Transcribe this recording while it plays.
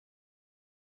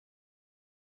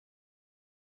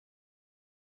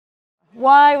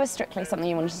Why was Strictly something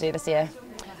you wanted to do this year?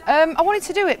 I wanted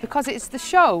to do it because it's the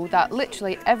show that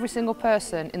literally every single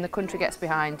person in the country gets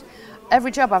behind. Every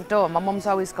job I've done, my mum's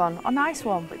always gone, oh, nice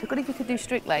one, but it'd be good if you could do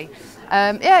Strictly.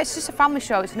 Yeah, it's just a family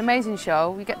show, it's an amazing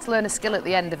show. You get to learn a skill at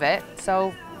the end of it,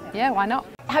 so yeah, why not?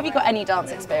 Have you got any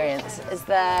dance experience? Is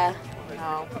there...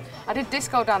 No. I did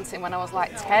disco dancing when I was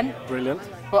like 10. Brilliant.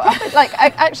 But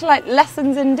actually like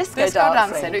lessons in disco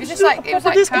dancing. It was just like, it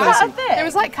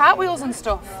was like cartwheels and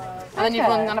stuff. And then you'd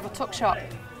run and have a tuck shot.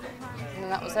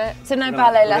 And that was it. So no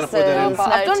ballet lessons, no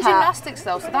I've done gymnastics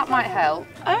though, so that might help.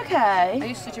 Okay. I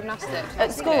used to do gymnastics.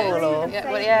 At school or? Yeah,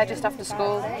 well, yeah, just after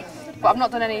school. But I've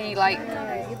not done any like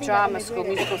drama school,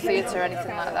 musical theatre or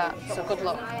anything like that, so good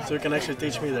luck. So you can actually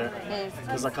teach me there,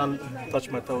 because I can't touch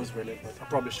my toes really, but I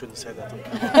probably shouldn't say that.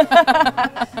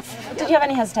 Did you have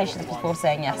any hesitations before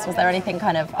saying yes? Was there anything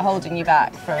kind of holding you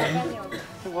back from...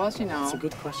 There was, you know. It's a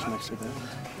good question actually there.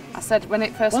 I said, when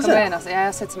it first came in, I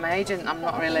said to my agent, I'm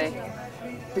not really...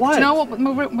 Why? Do you know what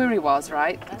my worry was,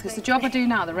 right? Because the job I do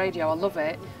now, the radio, I love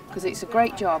it, because it's a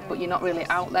great job, but you're not really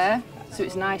out there. So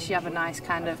it's nice, you have a nice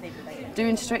kind of,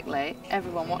 doing Strictly,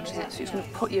 everyone watches it, so it's going to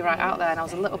put you right out there. And I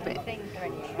was a little bit,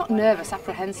 not nervous,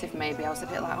 apprehensive maybe. I was a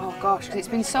bit like, oh gosh, because it's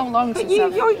been so long since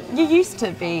you used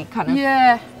to be kind of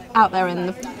out there in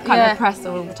the kind of press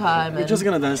all the time. You're just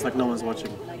going to dance like no one's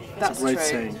watching. That's a great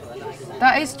saying.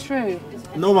 That is true.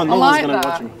 No one's going to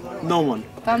watch you. No one.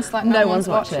 Dance like no one's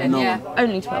watching. No yeah. one.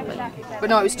 Only 12 minutes. But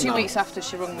no, it was 2 weeks after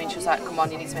she rung me and she was like, come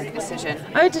on, you need to make a decision.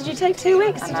 Oh, did you take 2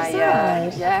 weeks to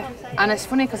decide? Yeah. And it's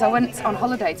funny because I went on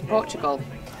holiday to Portugal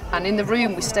and in the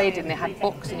room we stayed in, they had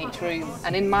books in each room.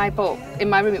 And in my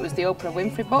room it was the Oprah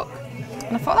Winfrey book.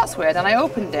 And I thought, that's weird. And I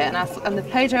opened it and the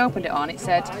page I opened it on, it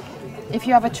said, if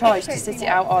you have a choice to sit it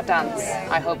out or dance,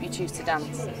 I hope you choose to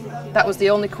dance. That was the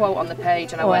only quote on the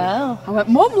page. And I went,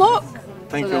 Mum, look.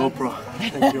 Thank you, Oprah.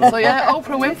 Thank you. So yeah,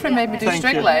 Oprah Winfrey made me do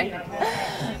Strictly.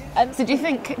 So do you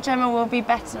think Gemma will be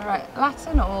better at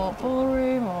Latin or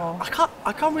ballroom or?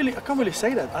 I can't really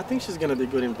say that. I think she's gonna be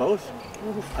good in both.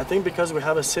 I think because we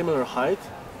have a similar height,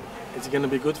 it's gonna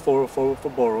be good for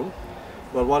ballroom.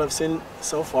 But what I've seen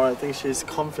so far, I think she's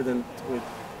confident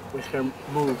with her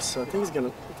moves. So I think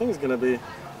it's gonna be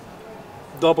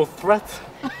double threat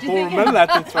for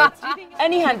Latin threat.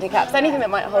 Any handicaps? Anything that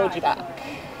might hold you back?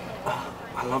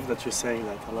 I love that you're saying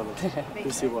that. I love it.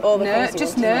 You see what?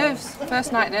 Just nerves.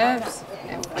 First night nerves.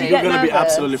 You're gonna be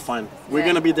absolutely fine. We're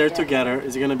gonna be there together.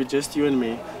 It's gonna be just you and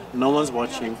me. No one's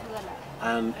watching,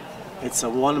 and it's a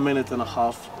 1.5 minutes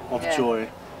of joy,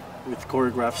 with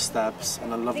choreographed steps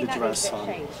and a lovely dress on,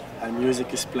 and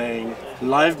music is playing.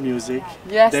 Live music.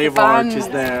 Yes, Dave Arch is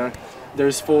there.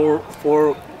 There's four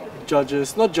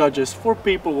judges, not judges, 4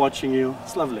 people watching you.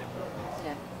 It's lovely.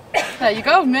 There you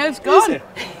go, nerves gone.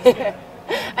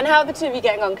 And how are the two of you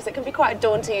getting on? Because it can be quite a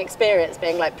daunting experience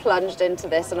being like plunged into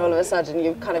this and all of a sudden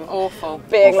you're kind of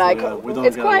being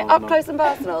it's quite up close and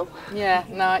personal. Yeah,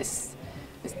 no, it's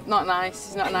not nice.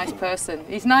 He's not a nice person.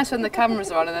 He's nice when the cameras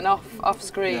are on and then off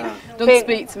screen. Yeah. Doesn't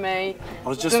speak to me. I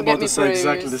was just about to say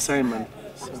exactly the same, man.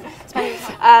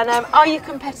 And are you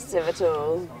competitive at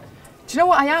all? Do you know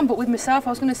what I am? But with myself,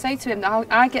 I was going to say to him,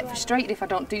 I get frustrated if I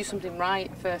don't do something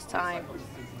right first time.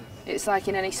 It's like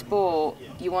in any sport,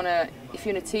 if you're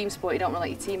in a team sport, you don't want to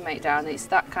let your teammate down. It's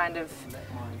that kind of,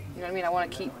 you know what I mean? I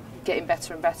want to keep getting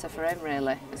better and better for him,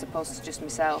 really, as opposed to just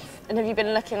myself. And have you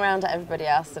been looking around at everybody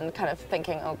else and kind of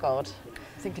thinking, oh God?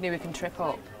 Thinking who we can trip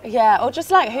up? Yeah, or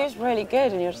just like, who's really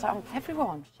good? And you're just like, oh,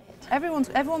 everyone.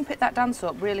 Everyone picked that dance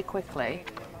up really quickly.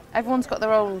 Everyone's got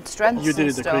their own strengths. You did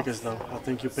it the quickest, though. I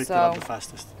think you picked it up the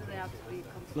fastest.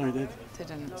 No, you did.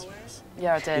 Didn't.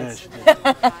 Yeah, I did. Yeah, she did.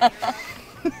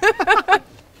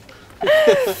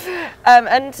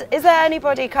 And is there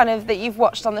anybody kind of that you've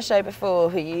watched on the show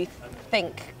before who you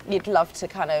think you'd love to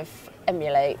kind of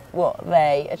emulate what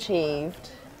they achieved?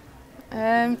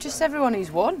 Just everyone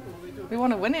who's won. We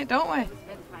want to win it, don't we?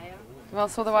 Well,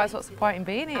 so otherwise what's the point in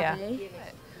being here?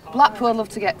 Blackpool I'd love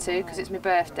to get to because it's my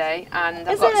birthday and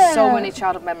I've got so many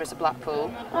childhood memories of Blackpool.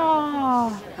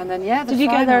 Oh. And then yeah, did you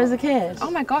go there as a kid?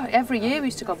 Oh my God, every year we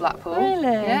used to go Blackpool.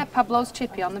 Really? Yeah, Pablo's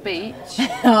Chippy on the beach.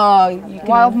 Oh,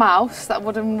 Wild Mouse, that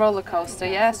wooden roller coaster.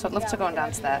 Yeah, so I'd love to go and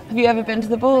dance there. Have you ever been to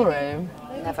the ballroom?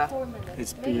 Never.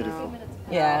 It's beautiful.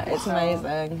 Yeah, it's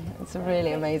amazing. It's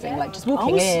really amazing. Like just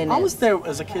walking in. I was there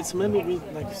as a kid, so maybe we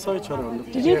saw each other on the.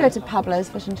 Did you go to Pablo's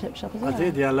fish and chip shop as well? I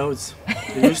did, yeah, loads.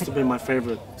 It used to be my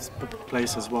favourite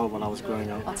place as well when I was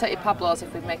growing up. I'll take you Pablo's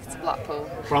if we make it to Blackpool.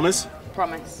 Promise?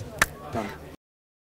 Promise. Done.